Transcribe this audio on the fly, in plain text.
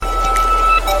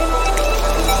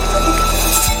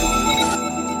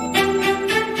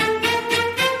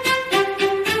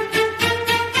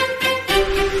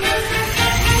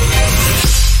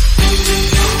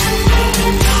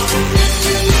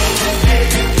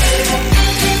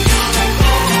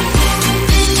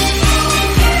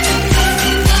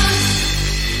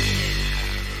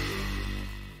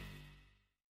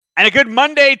And a good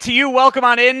Monday to you. Welcome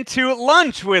on into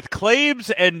Lunch with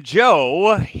Claibs and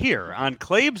Joe here on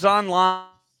Claibs Online,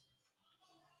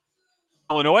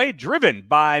 Illinois, driven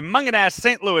by Mungenast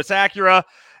St. Louis Acura,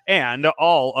 and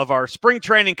all of our spring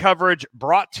training coverage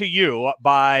brought to you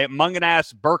by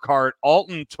Mungenast Burkhardt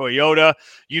Alton Toyota.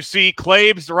 You see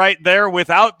Claibs right there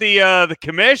without the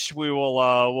commish.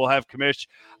 We'll have commish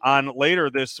on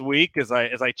later this week as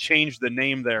I change the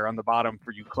name there on the bottom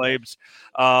for you, Claibs.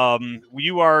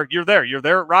 You're there. You're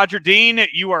there at Roger Dean.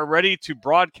 You are ready to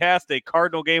broadcast a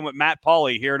Cardinal game with Matt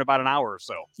Pauley here in about an hour or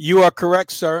so. You are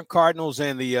correct, sir. Cardinals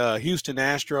and the Houston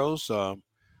Astros.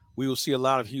 We will see a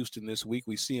lot of Houston this week.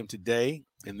 We see him today,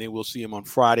 and then we'll see him on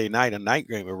Friday night, a night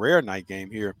game, a rare night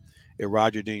game here at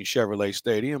Roger Dean Chevrolet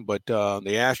Stadium. But the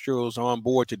Astros are on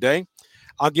board today.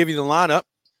 I'll give you the lineup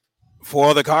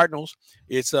for the Cardinals.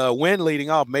 It's Wynn leading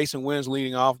off. Mason Wynn's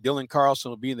leading off. Dylan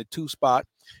Carlson will be in the 2 spot.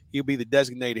 He'll be the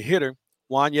designated hitter.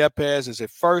 Juan Yepez is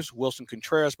at first. Wilson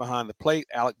Contreras behind the plate.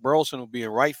 Alec Burleson will be in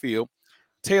right field.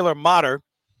 Taylor Motter,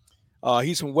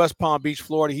 he's from West Palm Beach,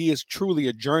 Florida. He is truly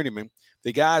a journeyman.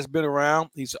 The guy's been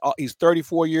around. He's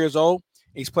 34 years old.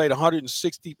 He's played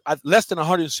less than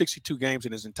 162 games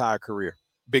in his entire career,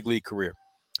 big league career.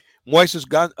 Moises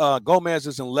Gomez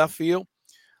is in left field.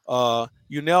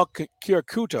 Yunel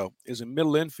Kirakuto is a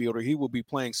middle infielder. He will be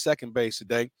playing second base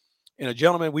today. And a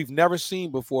gentleman we've never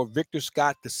seen before, Victor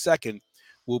Scott II,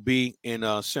 will be in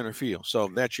center field. So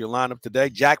that's your lineup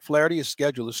today. Jack Flaherty is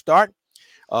scheduled to start.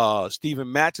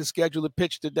 Steven Matz is scheduled to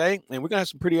pitch today. And we're going to have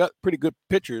some pretty good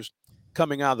pitchers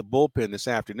coming out of the bullpen this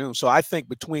afternoon. So I think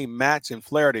between Matz and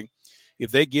Flaherty, if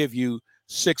they give you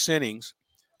 6 innings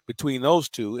between those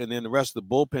two, and then the rest of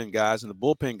the bullpen guys, and the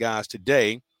bullpen guys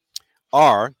today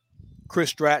are Chris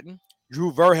Stratton,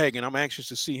 Drew Verhagen. I'm anxious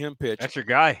to see him pitch. That's your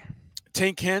guy.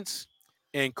 Tink Hintz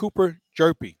and Cooper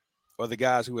Jerpy are the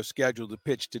guys who are scheduled to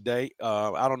pitch today.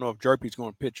 I don't know if Jerpy's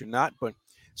going to pitch or not, but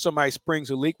somebody springs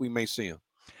a leak, we may see him.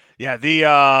 Yeah,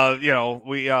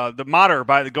 the Motter,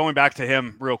 going back to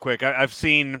him real quick. I've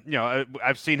seen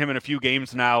him in a few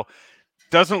games now.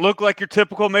 Doesn't look like your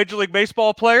typical Major League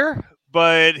Baseball player,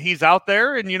 but he's out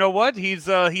there, and you know what? He's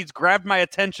grabbed my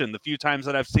attention the few times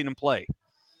that I've seen him play.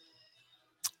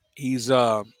 He's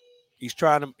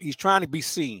trying to be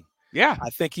seen. Yeah, I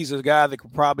think he's a guy that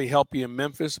could probably help you in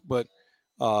Memphis, but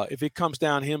if it comes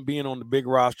down to him being on the big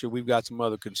roster, we've got some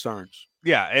other concerns.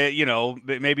 Yeah,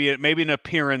 maybe an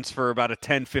appearance for about a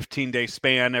 10, 15-day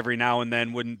span every now and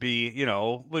then wouldn't be,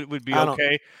 would be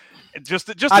okay. Just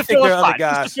to fill a spot.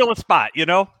 Just to fill a spot,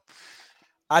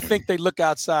 I think they look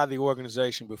outside the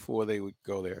organization before they would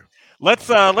go there. Let's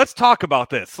talk about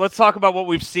this. Let's talk about what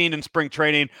we've seen in spring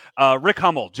training. Rick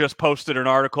Hummel just posted an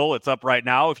article. It's up right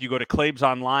now. If you go to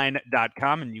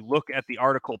claibsonline.com and you look at the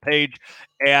article page,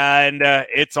 and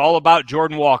it's all about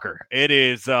Jordan Walker.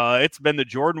 It's been the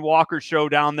Jordan Walker show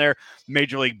down there.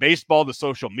 Major League Baseball, the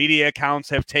social media accounts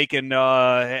have taken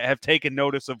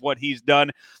notice of what he's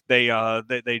done. They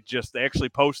actually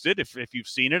posted, if you've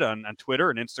seen it on Twitter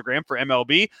and Instagram for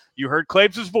MLB, you heard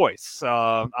Claibs' voice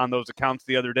on those accounts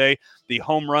the other day. The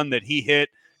home run that he hit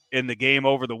in the game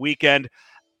over the weekend.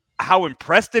 How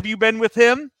impressed have you been with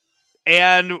him?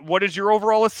 And what is your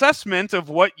overall assessment of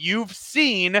what you've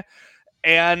seen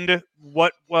and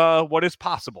what is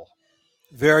possible?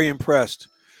 Very impressed.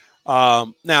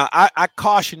 Now, I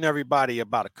caution everybody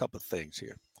about a couple of things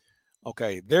here.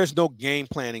 Okay, there's no game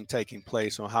planning taking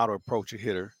place on how to approach a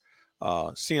hitter.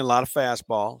 Seeing a lot of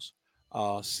fastballs,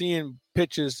 seeing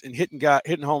pitches and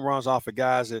hitting home runs off of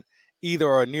guys that either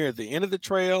are near the end of the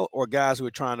trail or guys who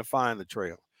are trying to find the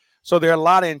trail. So there are a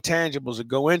lot of intangibles that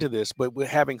go into this. But with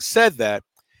having said that,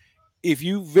 if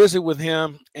you visit with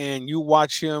him and you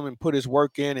watch him and put his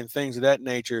work in and things of that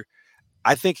nature,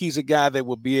 I think he's a guy that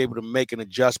will be able to make an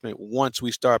adjustment once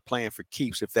we start playing for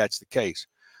keeps, if that's the case.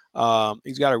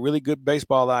 He's got a really good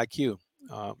baseball IQ.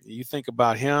 You think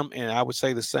about him, and I would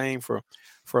say the same for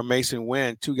Mason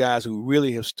Wynn, 2 guys who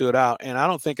really have stood out. And I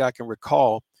don't think I can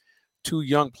recall 2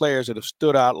 young players that have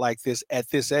stood out like this at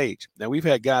this age. Now, we've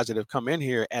had guys that have come in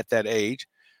here at that age.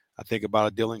 I think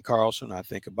about Dylan Carlson. I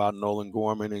think about Nolan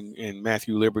Gorman and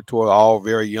Matthew Liberatore, all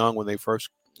very young when they first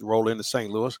rolled into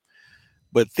St. Louis.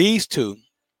 But these 2,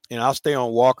 and I'll stay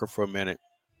on Walker for a minute,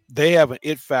 they have an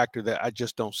it factor that I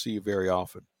just don't see very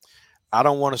often. I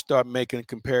don't want to start making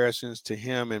comparisons to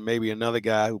him and maybe another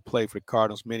guy who played for the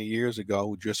Cardinals many years ago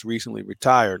who just recently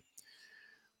retired.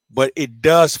 But it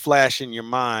does flash in your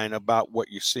mind about what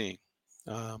you're seeing.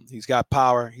 He's got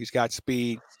power. He's got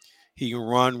speed. He can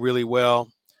run really well.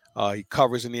 He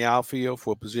covers in the outfield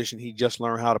for a position he just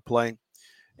learned how to play.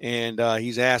 and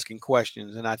he's asking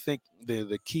questions. And I think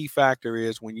the key factor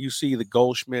is when you see the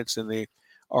Goldschmidts and the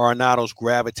Arenados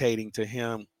gravitating to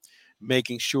him,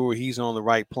 making sure he's on the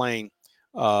right plane.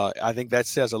 I think that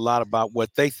says a lot about what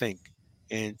they think.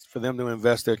 And for them to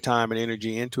invest their time and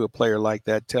energy into a player like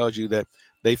that tells you that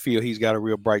they feel he's got a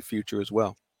real bright future as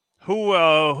well.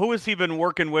 Who has he been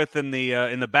working with in the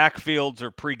backfields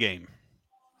or pregame?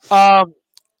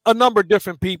 A number of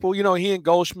different people. He and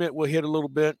Goldschmidt will hit a little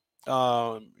bit.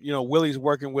 Willie's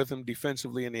working with him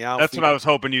defensively in the outfield. That's what I was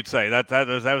hoping you'd say. That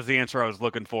was the answer I was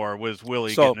looking for, was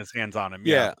Willie getting his hands on him.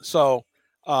 Yeah. So,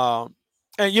 and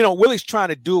Willie's trying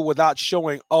to do it without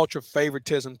showing ultra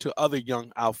favoritism to other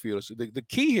young outfielders. The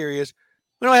key here is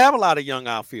we don't have a lot of young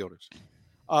outfielders.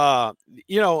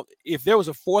 If there was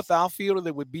a fourth outfielder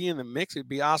that would be in the mix, it'd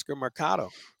be Oscar Mercado.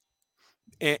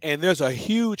 And there's a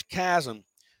huge chasm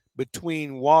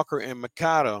between Walker and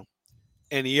Mercado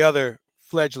and the other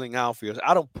fledgling outfielders.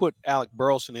 I don't put Alec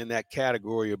Burleson in that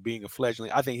category of being a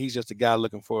fledgling. I think he's just a guy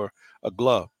looking for a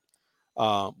glove.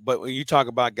 But when you talk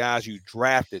about guys you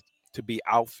drafted to be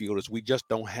outfielders, we just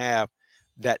don't have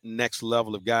that next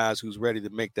level of guys who's ready to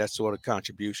make that sort of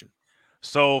contribution.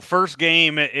 So first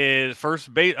game is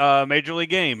major league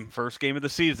game. First game of the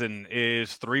season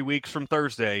is 3 weeks from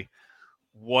Thursday.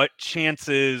 What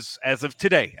chances, as of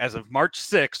today, as of March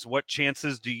 6th, what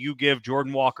chances do you give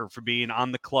Jordan Walker for being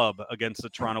on the club against the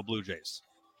Toronto Blue Jays?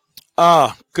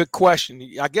 Good question.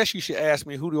 I guess you should ask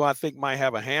me, who do I think might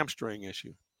have a hamstring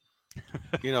issue?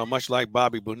 Much like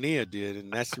Bobby Bonilla did,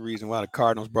 and that's the reason why the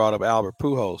Cardinals brought up Albert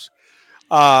Pujols.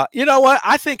 You know what?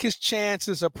 I think his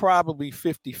chances are probably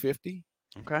 50-50.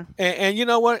 Okay. And you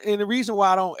know what? And the reason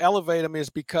why I don't elevate him is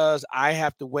because I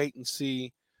have to wait and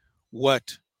see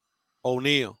what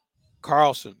O'Neill,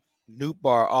 Carlson,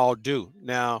 Nootbaar all do.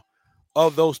 Now,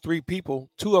 of those three people,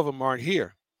 two of them aren't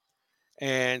here.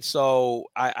 And so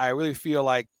I really feel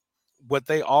like what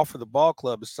they offer the ball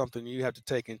club is something you have to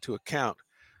take into account.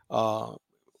 All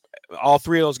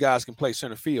three of those guys can play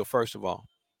center field, first of all.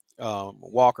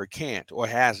 Walker can't or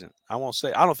hasn't. I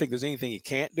don't think there's anything he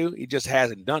can't do. He just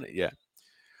hasn't done it yet.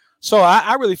 So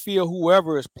I really feel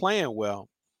whoever is playing well,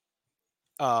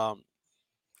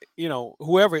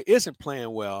 whoever isn't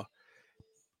playing well,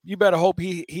 you better hope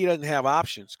he doesn't have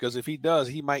options, because if he does,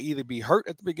 he might either be hurt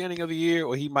at the beginning of the year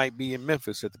or he might be in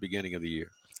Memphis at the beginning of the year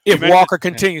if Walker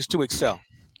continues to excel.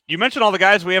 You mentioned all the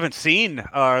guys we haven't seen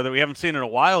that we haven't seen in a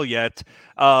while yet.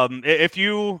 If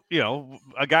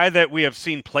a guy that we have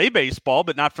seen play baseball,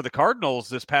 but not for the Cardinals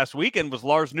this past weekend, was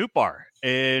Lars Nootbaar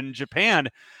in Japan.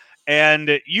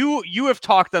 And you have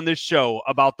talked on this show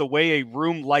about the way a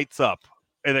room lights up,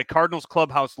 and the Cardinals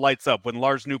clubhouse lights up when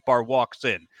Lars Nootbaar walks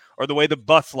in, or the way the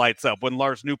bus lights up when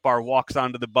Lars Nootbaar walks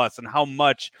onto the bus, and how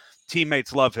much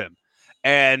teammates love him.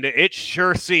 And it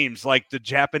sure seems like the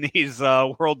Japanese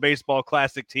World Baseball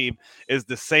Classic team is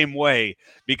the same way,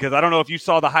 because I don't know if you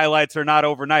saw the highlights or not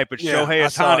overnight, but Shohei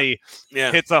Ohtani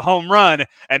hits a home run,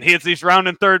 and he's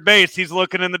rounding third base. He's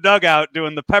looking in the dugout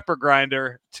doing the pepper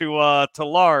grinder to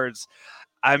Lars.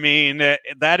 I mean,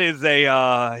 that is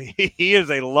he is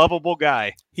a lovable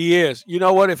guy. He is. You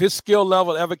know what? If his skill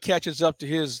level ever catches up to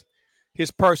his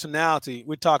personality,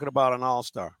 we're talking about an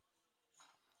all-star.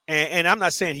 And I'm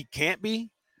not saying he can't be.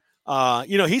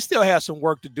 He still has some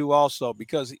work to do also,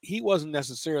 because he wasn't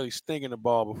necessarily stinging the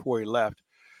ball before he left.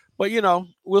 But,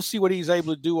 we'll see what he's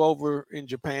able to do over in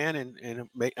Japan. And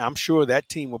I'm sure that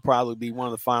team will probably be one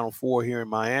of the Final Four here in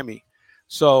Miami.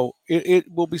 So it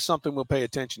will be something we'll pay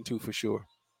attention to for sure.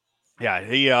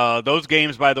 Yeah, those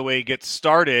games, by the way, get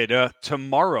started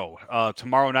tomorrow.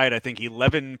 Tomorrow night, I think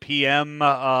 11 p.m.,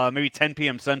 maybe 10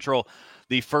 p.m. Central.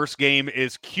 The first game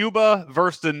is Cuba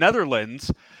versus the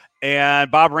Netherlands.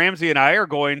 And Bob Ramsey and I are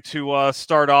going to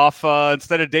start off,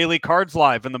 instead of Daily Cards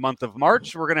Live in the month of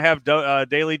March, we're going to have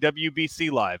Daily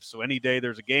WBC Live. So any day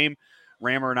there's a game,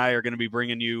 Rammer and I are going to be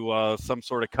bringing you some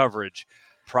sort of coverage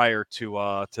prior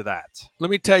to that.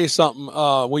 Let me tell you something.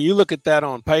 When you look at that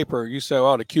on paper, you say,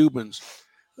 the Cubans.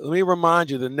 Let me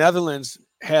remind you, the Netherlands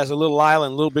has a little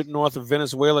island a little bit north of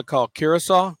Venezuela called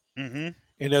Curacao. Mm-hmm.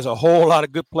 And there's a whole lot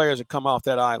of good players that come off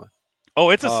that island. Oh,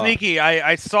 it's a sneaky.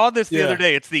 I saw this the other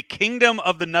day. It's the Kingdom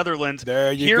of the Netherlands.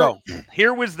 There you go.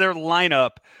 Here was their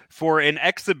lineup for an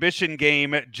exhibition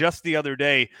game just the other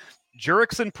day.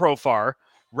 Jurickson Profar,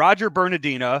 Roger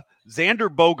Bernardina, Xander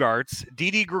Bogaerts,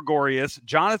 Didi Gregorius,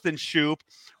 Jonathan Schoop,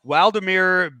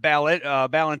 Waldemir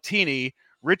Ballantini,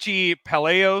 Richie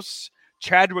Palacios,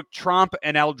 Chadwick Tromp,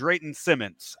 and Aldreyton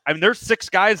Simmons. I mean, there's 6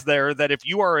 guys there that if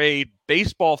you are a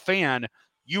baseball fan,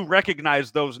 you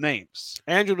recognize those names.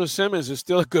 Andrew Simmons is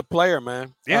still a good player,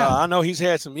 man. Yeah. I know he's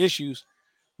had some issues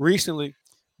recently,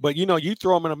 But, you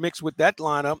throw them in a mix with that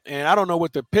lineup, and I don't know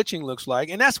what the pitching looks like.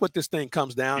 And that's what this thing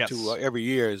comes down to every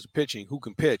year is pitching, who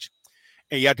can pitch.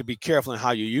 And you have to be careful in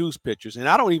how you use pitchers. And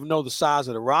I don't even know the size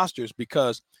of the rosters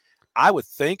because I would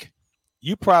think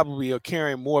you probably are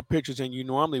carrying more pitchers than you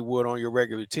normally would on your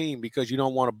regular team because you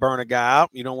don't want to burn a guy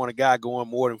out. You don't want a guy going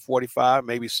more than 45,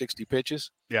 maybe 60 pitches.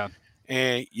 Yeah.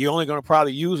 And you're only going to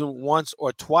probably use them once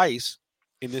or twice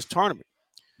in this tournament.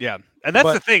 Yeah, and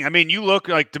that's the thing. I mean, you look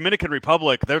like Dominican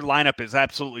Republic; their lineup is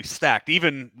absolutely stacked.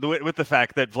 Even with the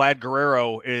fact that Vlad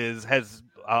Guerrero has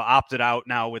opted out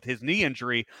now with his knee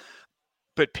injury,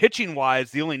 but pitching wise,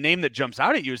 the only name that jumps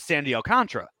out at you is Sandy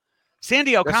Alcantara.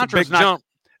 Sandy Alcantara is not. Jump.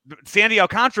 Sandy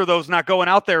Alcantara, though, is not going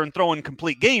out there and throwing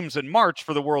complete games in March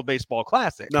for the World Baseball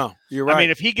Classic. No, you're right. I mean,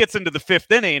 if he gets into the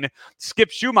fifth inning, Skip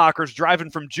Schumacher's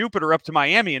driving from Jupiter up to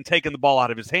Miami and taking the ball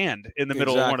out of his hand in the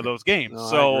middle of one of those games. No,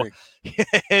 so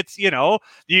it's,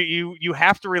 you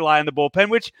have to rely on the bullpen,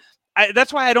 which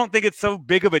that's why I don't think it's so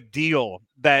big of a deal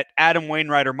that Adam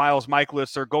Wainwright or Miles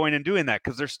Michaelis are going and doing that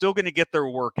because they're still going to get their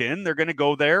work in. They're going to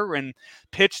go there and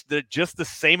pitch just the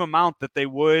same amount that they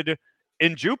would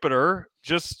in Jupiter,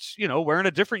 just, wearing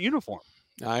a different uniform.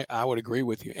 I would agree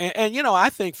with you. And I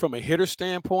think from a hitter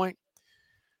standpoint,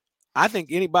 I think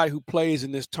anybody who plays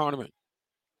in this tournament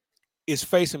is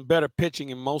facing better pitching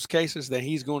in most cases than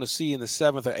he's going to see in the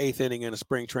 7th or 8th inning in a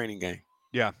spring training game.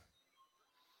 Yeah,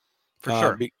 for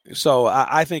sure. So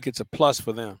I think it's a plus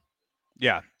for them.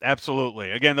 Yeah, absolutely.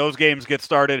 Again, those games get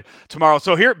started tomorrow.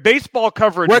 So here, baseball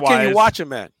coverage. Where can you watch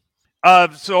them at?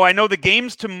 So I know the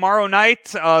games tomorrow night,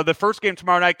 the first game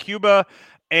tomorrow night, Cuba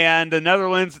and the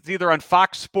Netherlands, it's either on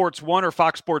Fox Sports 1 or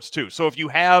Fox Sports 2. So if you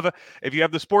have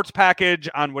the sports package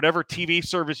on whatever TV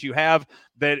service you have,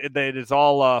 that is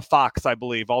all Fox, I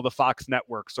believe. All the Fox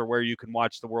networks are where you can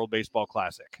watch the World Baseball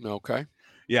Classic. Okay.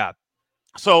 Yeah.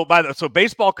 So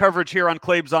baseball coverage here on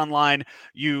Claibs Online.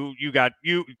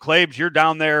 Claibs, you're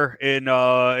down there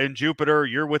in Jupiter.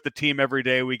 You're with the team every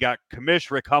day. We got Commish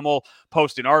Rick Hummel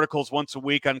posting articles once a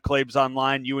week on Claibs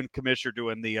Online. You and Commish are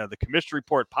doing the Commish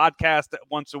Report podcast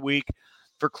once a week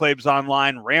for Claibs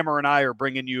Online. Rammer and I are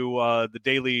bringing you the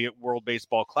daily World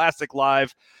Baseball Classic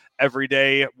live every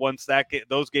day once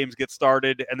those games get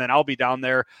started, and then I'll be down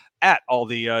there at all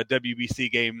the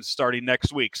WBC games starting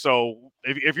next week. So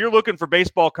if you're looking for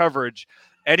baseball coverage,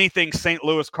 anything St.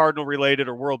 Louis Cardinal related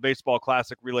or World Baseball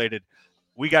Classic related,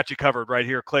 we got you covered right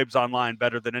here. Claibs Online,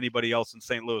 better than anybody else in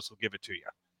St. Louis will give it to you.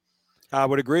 I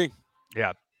would agree.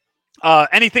 Yeah.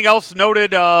 Anything else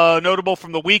notable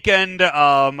from the weekend?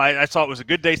 I saw it was a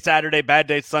good day Saturday, bad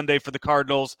day Sunday for the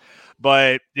Cardinals.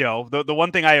 But, the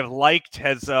one thing I have liked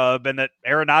has been that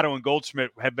Arenado and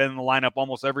Goldschmidt have been in the lineup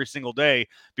almost every single day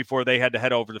before they had to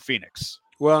head over to Phoenix.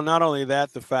 Well, not only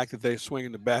that, the fact that they're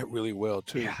swinging the bat really well,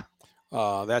 too.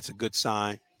 Yeah. That's a good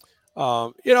sign.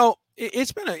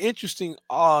 It's been an interesting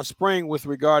spring with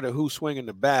regard to who's swinging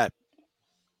the bat.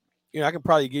 I can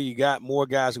probably give you more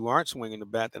guys who aren't swinging the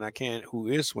bat than I can who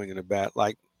is swinging the bat.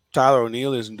 Like Tyler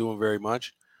O'Neill isn't doing very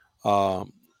much.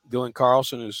 Dylan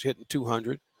Carlson is hitting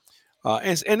 200.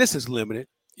 And this is limited,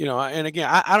 and again,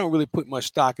 I don't really put much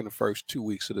stock in the first 2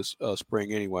 weeks of this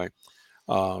spring anyway,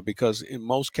 because in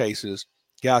most cases,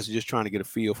 guys are just trying to get a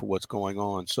feel for what's going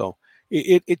on. So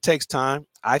it takes time.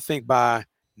 I think by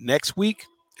next week,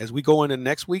 as we go into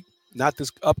next week, not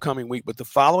this upcoming week, but the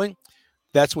following,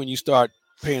 that's when you start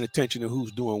paying attention to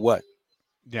who's doing what.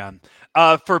 Yeah.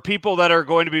 For people that are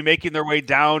going to be making their way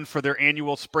down for their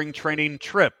annual spring training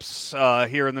trips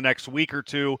here in the next week or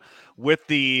two with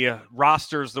the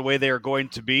rosters the way they are going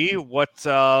to be, what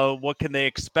can they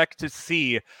expect to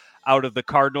see out of the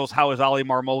Cardinals? How is Oli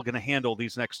Marmol going to handle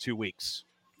these next 2 weeks?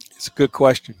 It's a good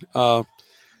question. I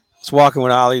was walking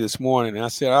with Oli this morning, and I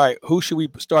said, all right, who should we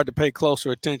start to pay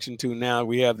closer attention to now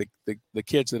we have the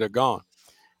kids that are gone?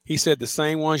 He said the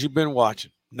same ones you've been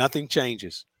watching. Nothing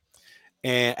changes.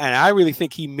 And I really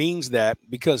think he means that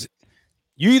because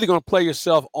you're either going to play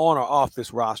yourself on or off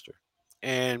this roster.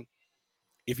 And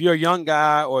if you're a young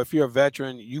guy or if you're a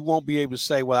veteran, you won't be able to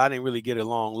say, well, I didn't really get a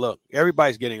long look.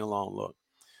 Everybody's getting a long look.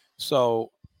 So,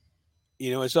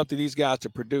 it's up to these guys to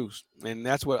produce. And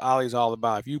that's what Ollie's all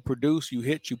about. If you produce, you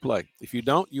hit, you play. If you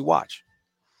don't, you watch.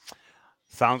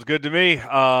 Sounds good to me.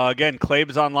 Again,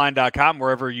 claibsonline.com,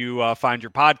 wherever you find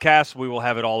your podcasts, we will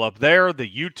have it all up there. The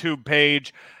YouTube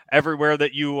page, everywhere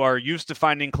that you are used to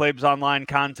finding Claibs Online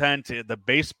content. The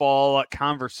baseball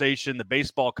conversation, the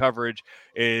baseball coverage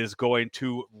is going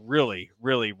to really,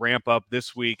 really ramp up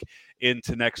this week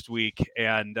into next week,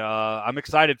 and I'm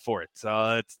excited for it.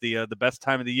 It's the best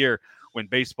time of the year when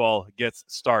baseball gets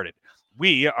started.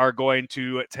 we are going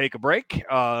to take a break.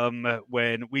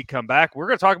 When we come back, we're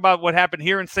going to talk about what happened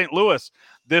here in St. Louis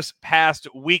this past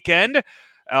weekend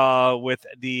with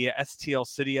the STL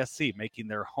City SC making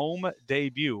their home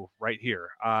debut right here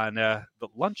on the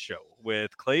Lunch Show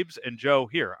with Claibs and Joe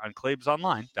here on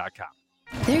ClaibsOnline.com.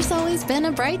 There's always been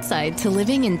a bright side to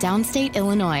living in downstate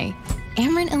Illinois.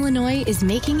 Ameren, Illinois is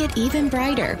making it even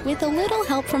brighter with a little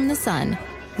help from the sun.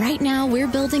 Right now, we're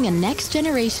building a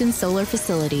next-generation solar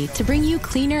facility to bring you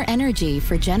cleaner energy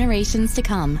for generations to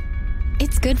come.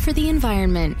 It's good for the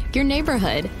environment, your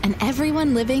neighborhood, and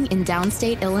everyone living in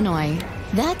downstate Illinois.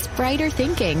 That's brighter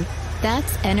thinking.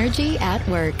 That's energy at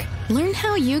work. Learn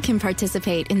how you can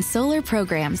participate in solar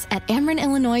programs at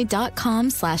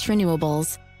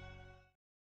amerenillinois.com/renewables.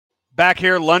 Back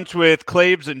here, Lunch with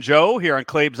Claibs and Joe here on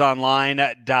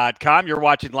ClaibsOnline.com. You're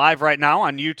watching live right now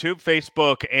on YouTube,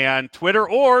 Facebook, and Twitter,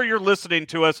 or you're listening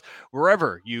to us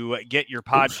wherever you get your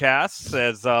podcasts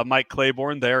as Mike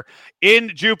Claiborne there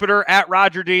in Jupiter at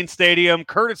Roger Dean Stadium,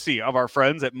 courtesy of our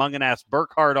friends at Mungenast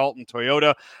Burkhardt Alton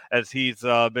Toyota, as he's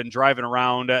been driving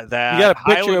around that. You got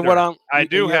a picture of what I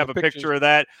do have a picture of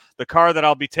that. The car that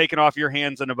I'll be taking off your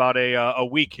hands in about a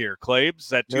week here, Claibs,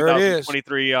 that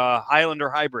 2023 Highlander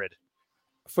Hybrid.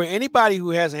 For anybody who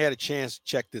hasn't had a chance to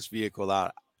check this vehicle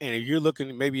out, and if you're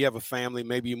looking, maybe you have a family,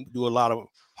 maybe you do a lot of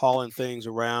hauling things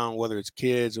around, whether it's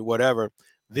kids or whatever,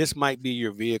 this might be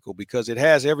your vehicle because it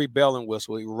has every bell and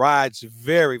whistle. It rides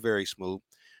very, very smooth.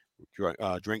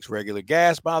 Drinks regular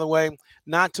gas, by the way.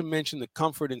 Not to mention the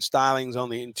comfort and stylings on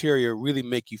the interior really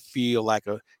make you feel like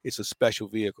it's a special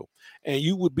vehicle. And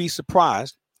you would be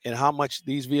surprised at how much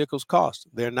these vehicles cost.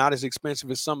 They're not as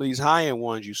expensive as some of these high-end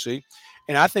ones you see.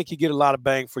 And I think you get a lot of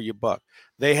bang for your buck.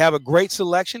 They have a great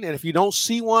selection, and if you don't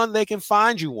see one, they can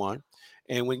find you one.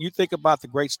 And when you think about the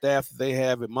great staff that they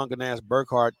have at Mungenast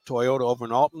Burkhardt Toyota over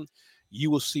in Alton, you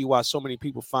will see why so many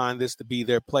people find this to be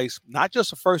their place, not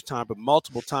just the first time, but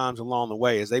multiple times along the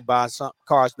way as they buy some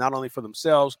cars not only for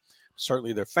themselves,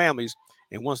 certainly their families.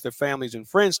 And once their families and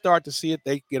friends start to see it,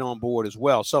 they get on board as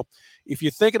well. So if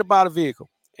you're thinking about a vehicle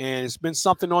and it's been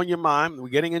something on your mind, we're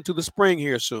getting into the spring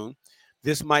here soon,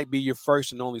 this might be your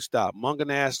first and only stop.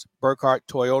 Mungenast Burkhardt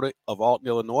Toyota of Alton,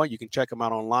 Illinois. You can check them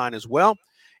out online as well.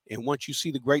 And once you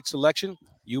see the great selection,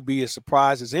 you'll be as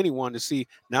surprised as anyone to see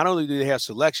not only do they have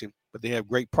selection, but they have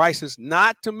great prices,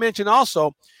 not to mention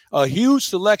also a huge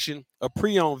selection of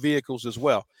pre-owned vehicles as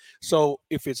well. So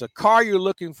if it's a car you're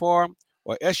looking for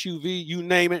or SUV, you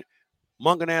name it,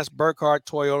 Mungenast Burkhardt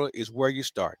Toyota is where you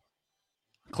start.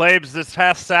 Claibs, this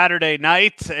past Saturday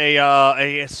night,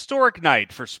 a historic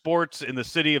night for sports in the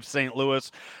city of St. Louis,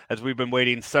 as we've been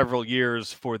waiting several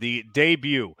years for the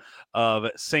debut of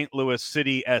St. Louis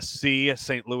City SC,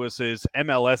 St. Louis's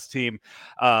MLS team.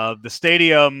 The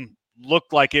stadium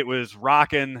looked like it was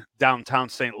rocking. Downtown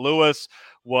St. Louis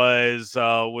was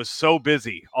so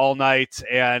busy all night,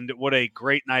 and what a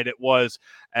great night it was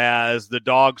as the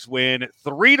Dogs win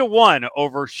 3-1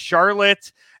 over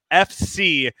Charlotte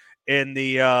FC in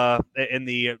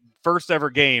the first ever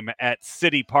game at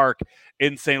City Park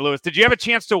in St. Louis. Did you have a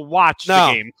chance to watch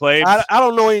the game, Clay? I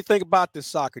don't know anything about this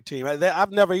soccer team.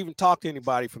 I've never even talked to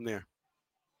anybody from there.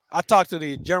 I talked to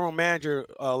the general manager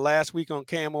last week on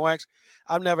KMOX.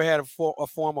 I've never had a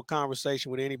formal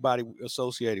conversation with anybody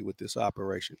associated with this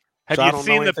operation. Have you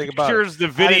seen the pictures, the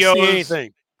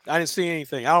videos? I didn't see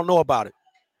anything. I don't know about it.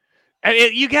 And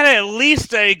you got to at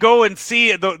least go and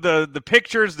see the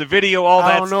pictures, the video, all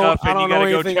that stuff. I don't know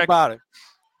anything about it.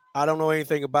 I don't know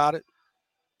anything about it.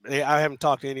 I haven't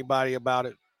talked to anybody about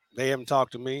it. They haven't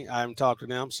talked to me. I haven't talked to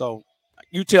them. So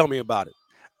you tell me about it.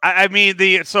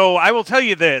 So I will tell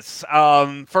you this.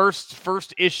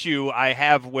 First issue I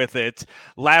have with it.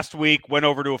 Last week, went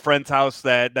over to a friend's house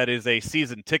that is a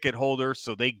season ticket holder,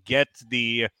 so they get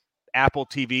the Apple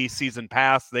TV season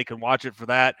pass. They can watch it for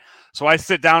that. So I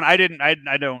sit down.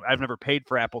 I've never paid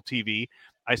for Apple TV.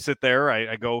 I sit there.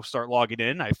 I go start logging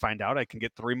in. I find out I can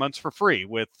get 3 months for free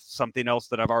with something else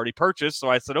that I've already purchased. So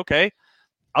I said, okay,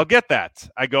 I'll get that.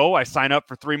 I sign up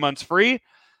for 3 months free.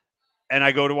 And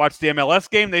I go to watch the MLS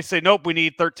game. They say, nope, we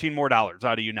need $13 more out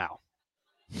of you now.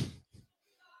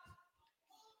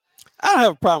 I don't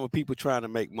have a problem with people trying to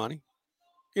make money.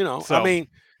 I mean,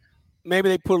 maybe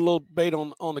they put a little bait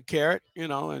on the carrot,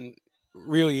 and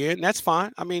reel you in. That's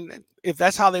fine. I mean, if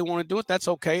that's how they want to do it, that's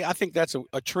okay. I think that's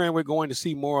a trend we're going to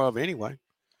see more of anyway.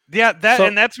 Yeah,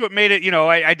 and that's what made it,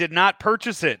 I did not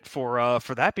purchase it for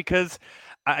that because –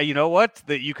 you know what?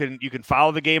 That you can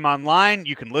follow the game online.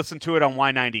 You can listen to it on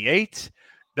Y98.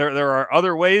 There are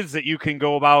other ways that you can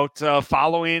go about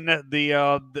following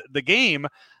the game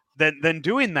than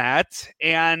doing that.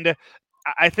 And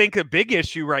I think a big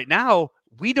issue right now,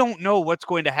 we don't know what's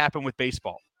going to happen with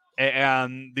baseball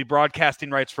and the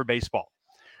broadcasting rights for baseball.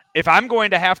 If I'm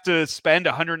going to have to spend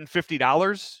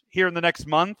 $150 here in the next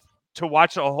month to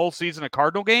watch a whole season of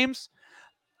Cardinal games,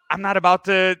 I'm not about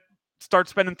to start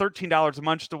spending $13 a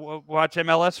month to watch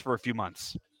MLS for a few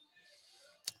months.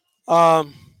 A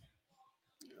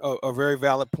very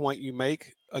valid point you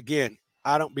make. Again,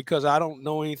 I don't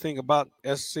know anything about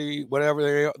SC,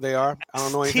 whatever they are. I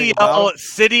don't know anything about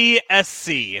City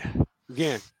SC.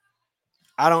 Again,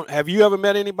 have you ever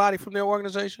met anybody from their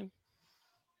organization?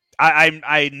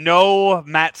 I know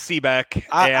Matt Seebeck,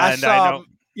 I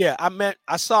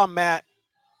saw Matt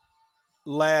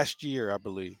last year, I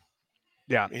believe.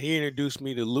 Yeah, and he introduced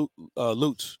me to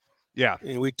Lutz. Yeah,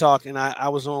 and we talked, and I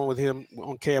was on with him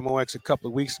on KMOX a couple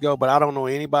of weeks ago, but I don't know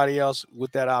anybody else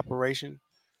with that operation.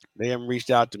 They haven't reached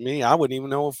out to me. I wouldn't even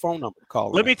know a phone number to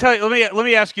call. Let me tell you. Let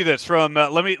me ask you this. From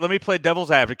let me play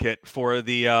devil's advocate for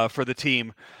the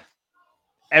team.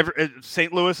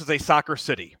 St. Louis is a soccer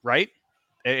city, right?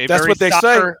 That's what they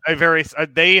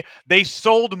say. They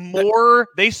sold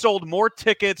more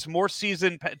tickets, more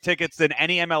season tickets than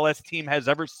any MLS team has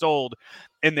ever sold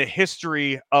in the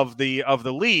history of the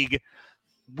league.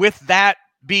 With that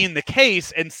being the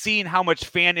case, and seeing how much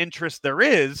fan interest there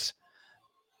is,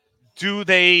 do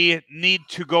they need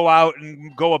to go out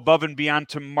and go above and beyond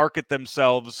to market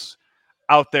themselves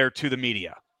out there to the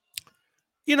media?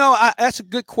 That's a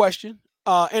good question.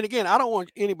 And again, I don't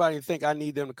want anybody to think I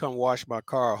need them to come wash my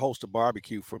car or host a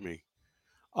barbecue for me.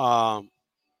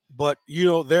 But,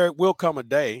 there will come a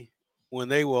day when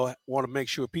they will want to make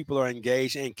sure people are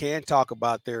engaged and can talk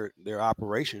about their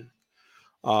operation.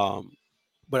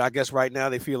 But I guess right now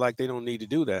they feel like they don't need to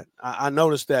do that. I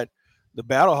noticed that the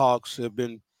Battlehawks have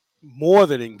been more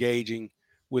than engaging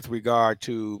with regard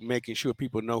to making sure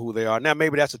people know who they are. Now,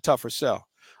 maybe that's a tougher sell.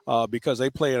 Because they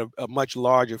play in a much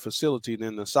larger facility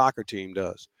than the soccer team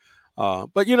does.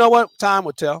 But you know what? Time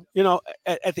will tell.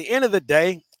 At the end of the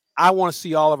day, I want to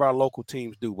see all of our local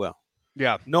teams do well.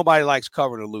 Yeah. Nobody likes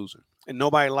covering a loser, and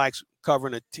nobody likes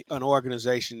covering an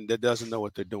organization that doesn't know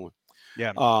what they're doing.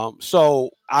 Yeah. So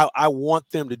I want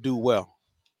them to do well.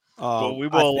 Well, we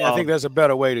will. I think there's a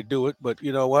better way to do it, but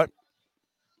you know what?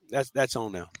 That's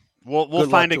on now. We'll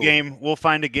find a game. We'll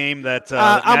find a game that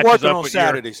I'm working on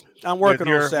Saturdays. I'm working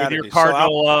on Saturdays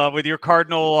with your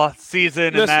Cardinal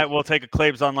season, and that we'll take a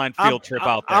Claibs Online field trip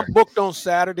out there. I'm booked on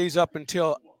Saturdays up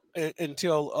until late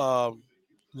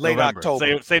November.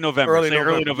 October. Say November. Early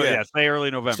November. Yeah. Yeah, say early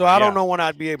November. So I don't know when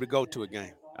I'd be able to go to a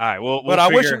game. All right. Well, but I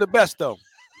wish you the best, though.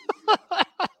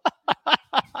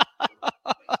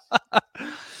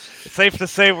 Safe to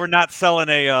say we're not selling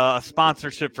a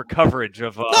sponsorship for coverage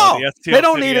of no, the STL. They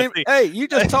don't need it. Hey, you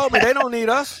just told me they don't need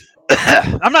us.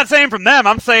 I'm not saying from them.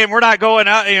 I'm saying we're not going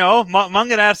out.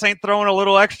 Munganess ain't throwing a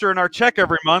little extra in our check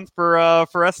every month for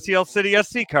STL City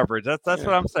SC coverage. That's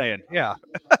what I'm saying. Yeah.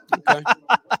 Okay.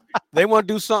 They want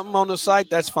to do something on the site.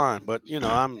 That's fine. But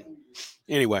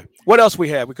anyway. What else we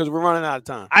have? Because we're running out of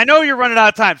time. I know you're running out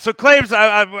of time. So Claibs,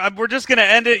 we're just going to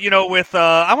end it. With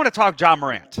I want to talk John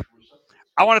Morant.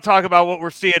 I want to talk about what we're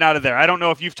seeing out of there. I don't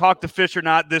know if you've talked to Fish or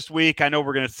not this week. I know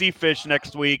we're going to see Fish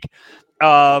next week.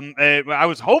 I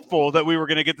was hopeful that we were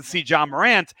going to get to see John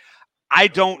Morant. I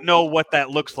don't know what that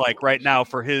looks like right now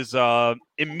for his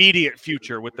immediate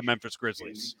future with the Memphis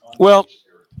Grizzlies. Well,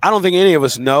 I don't think any of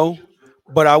us know,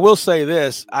 but I will say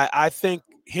this. I think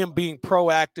him being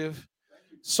proactive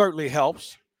certainly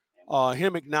helps.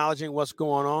 Him acknowledging what's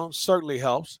going on certainly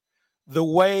helps. The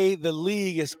way the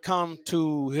league has come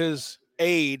to his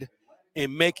aid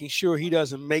in making sure he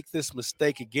doesn't make this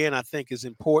mistake again, I think is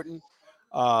important.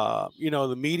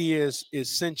 The media is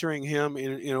censoring him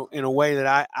in a way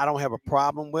that I don't have a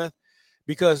problem with,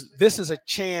 because this is a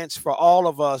chance for all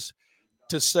of us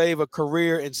to save a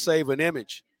career and save an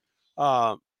image.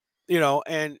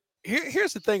 And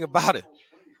here's the thing about it.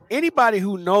 Anybody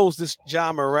who knows this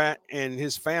John Morant and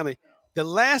his family, the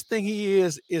last thing he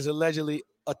is allegedly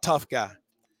a tough guy,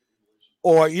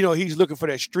 or he's looking for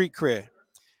that street cred.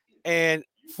 And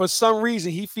for some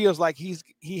reason, he feels like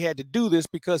he had to do this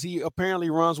because he apparently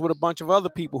runs with a bunch of other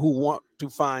people who want to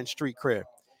find street cred.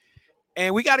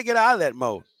 And we got to get out of that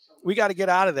mode. We got to get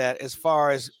out of that as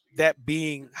far as that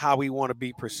being how we want to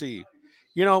be perceived.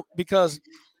 Because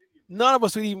none of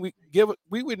us we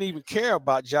wouldn't even care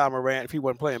about John Morant if he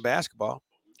wasn't playing basketball.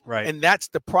 Right. And that's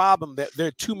the problem, that there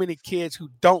are too many kids who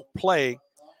don't play,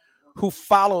 who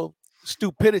follow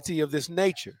stupidity of this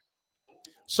nature.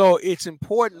 So it's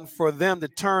important for them to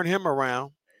turn him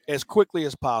around as quickly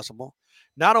as possible,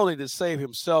 not only to save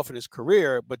himself and his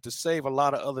career, but to save a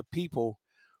lot of other people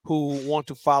who want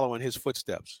to follow in his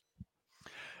footsteps.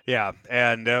 Yeah,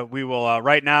 and we will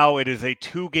right now it is a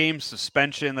 2-game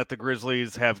suspension that the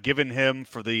Grizzlies have given him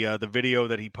for the video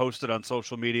that he posted on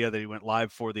social media that he went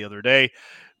live for the other day.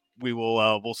 We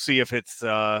will we'll see if it's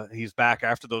he's back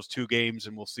after those 2 games,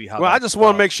 and we'll see how. Well, I just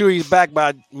want to make sure he's back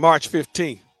by March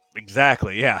 15th.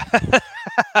 Exactly, yeah.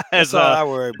 That's all I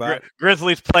worry about.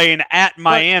 Grizzlies playing at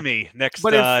Miami next.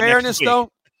 But in fairness, next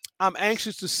though, I'm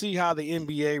anxious to see how the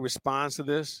NBA responds to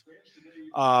this.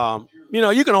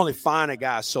 You can only fine a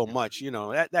guy so much.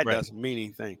 That right. Doesn't mean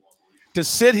anything. To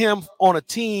sit him on a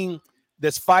team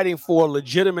that's fighting for a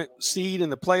legitimate seed in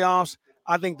the playoffs,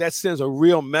 I think that sends a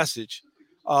real message.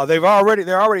 They're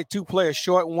already 2 players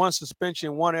short, 1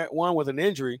 suspension, one with an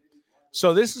injury.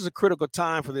 So this is a critical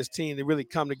time for this team to really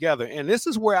come together. And this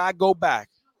is where I go back,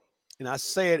 and I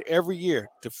say it every year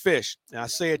to Fish, and I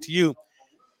say it to you.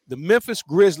 The Memphis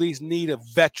Grizzlies need a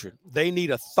veteran. They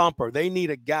need a thumper. They need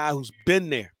a guy who's been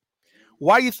there.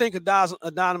 Why do you think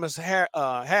Anonymous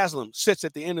Haslam sits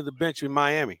at the end of the bench in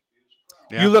Miami?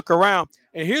 Yeah. You look around,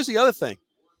 and here's the other thing.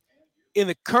 In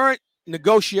the current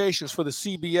negotiations for the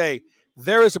CBA,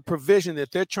 there is a provision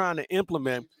that they're trying to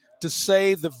implement to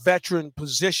save the veteran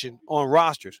position on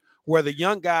rosters, where the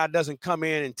young guy doesn't come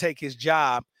in and take his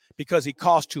job because he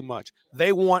costs too much.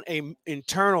 They want an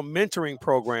internal mentoring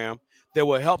program that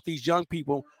will help these young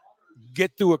people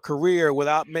get through a career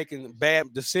without making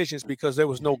bad decisions because there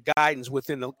was no guidance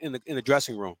within the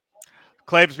dressing room.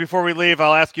 Claibs, before we leave,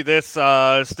 I'll ask you this,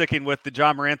 sticking with the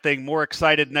Ja Morant thing, more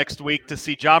excited next week to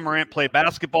see Ja Morant play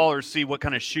basketball or see what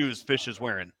kind of shoes Fish is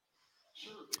wearing?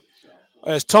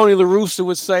 As Tony La Russa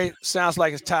would say, sounds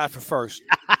like it's tied for first.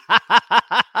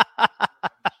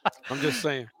 I'm just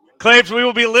saying. Claibs, we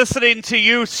will be listening to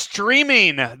you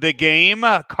streaming the game.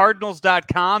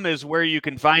 Cardinals.com is where you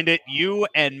can find it. You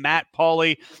and Matt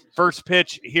Pauley, first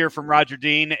pitch here from Roger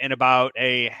Dean in about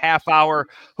a half hour.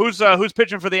 Who's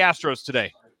pitching for the Astros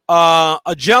today?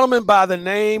 A gentleman by the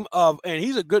name of, and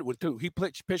he's a good one too. He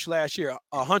pitched last year,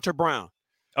 Hunter Brown.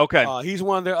 Okay. He's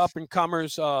one of their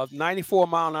up-and-comers.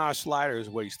 94-mile-an-hour slider is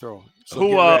what he's throwing. So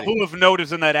who of note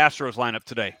is in that Astros lineup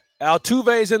today?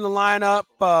 Altuve's in the lineup,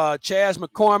 Chas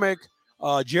McCormick,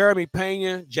 Jeremy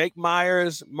Pena, Jake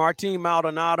Myers, Martin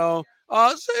Maldonado.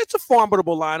 It's a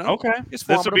formidable lineup. Okay. This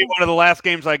would be one of the last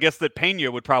games, I guess, that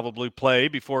Pena would probably play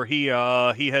before he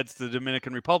heads to the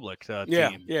Dominican Republic team. Yeah,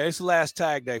 it's the last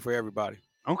tag day for everybody.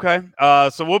 Okay.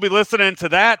 So we'll be listening to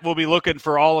that. We'll be looking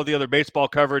for all of the other baseball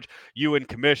coverage. You and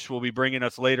Kamish will be bringing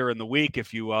us later in the week.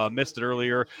 If you missed it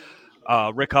earlier,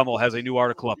 Rick Hummel has a new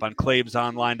article up on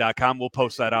ClaibsOnline.com. We'll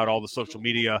post that out all the social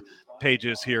media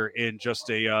pages here in just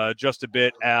a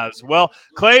bit as well.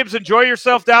 Claibs, enjoy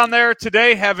yourself down there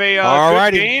today. Have a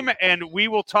good game, and we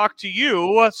will talk to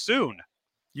you soon.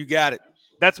 You got it.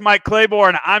 That's Mike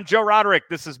Claiborne. I'm Joe Roderick.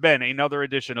 This has been another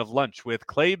edition of Lunch with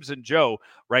Claibs and Joe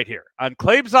right here on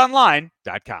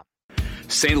ClaibsOnline.com.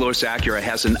 St. Louis Acura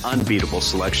has an unbeatable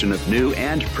selection of new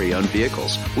and pre-owned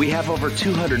vehicles. We have over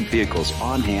 200 vehicles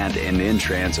on hand and in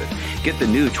transit. Get the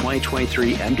new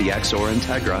 2023 MDX or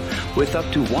Integra with up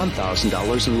to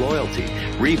 $1,000 in loyalty.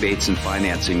 Rebates and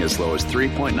financing as low as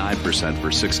 3.9%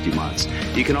 for 60 months.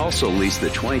 You can also lease the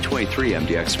 2023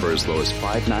 MDX for as low as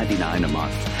 $599 a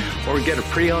month. Or get a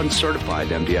pre-owned certified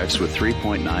MDX with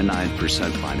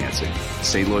 3.99% financing.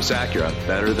 St. Louis Acura,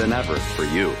 better than ever for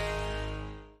you.